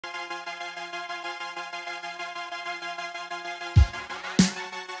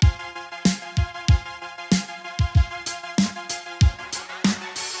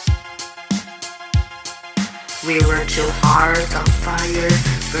We were two hearts on fire,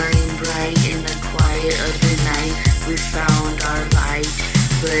 burning bright in the quiet of the night. We found our light,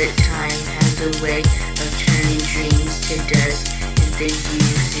 but time has a way of turning dreams to dust, and things we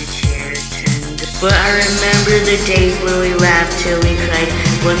used to cherish turned to... But I remember the days when we laughed till we cried,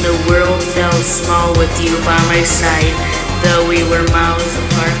 when the world felt small with you by my side. Though we were miles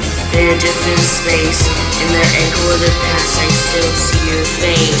apart in a different space, in the echo of the past I still see your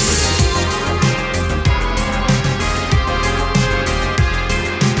face.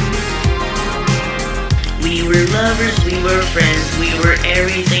 We were lovers, we were friends, we were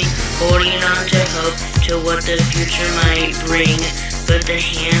everything, holding on to hope, to what the future might bring. But the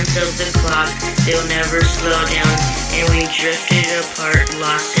hands of the clock, they'll never slow down, and we drifted apart,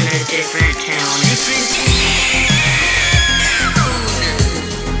 lost in a different town.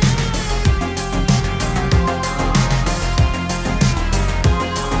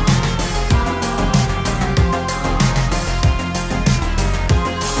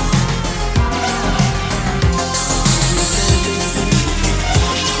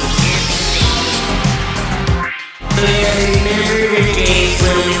 I remember the days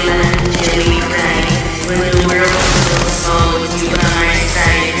when we laughed until we cried, when the world was small with you by my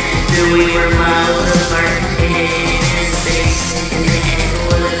side. Though we were miles apart in a different space, in the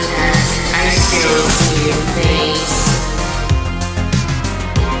echo of the past, I still see your face.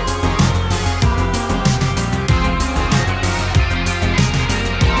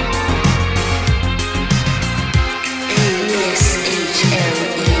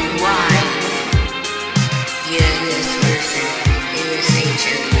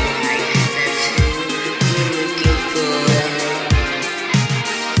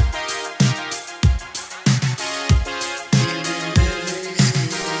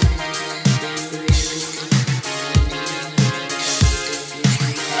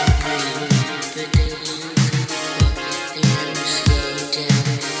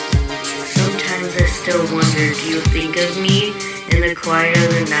 Still wonder, do you think of me in the quiet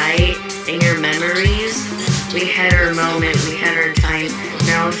of the night, in your memories? We had our moment, we had our time,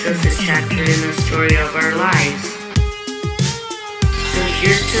 now it's just a chapter in the story of our lives. So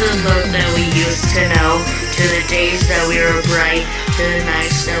here's to the love that we used to know, to the days that we were bright, to the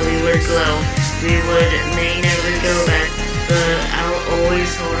nights that we would glow. We may never go back, but I'll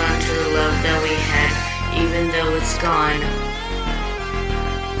always hold on to the love that we had, even though it's gone.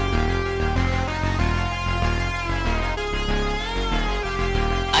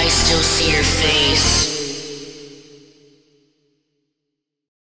 I still see your face.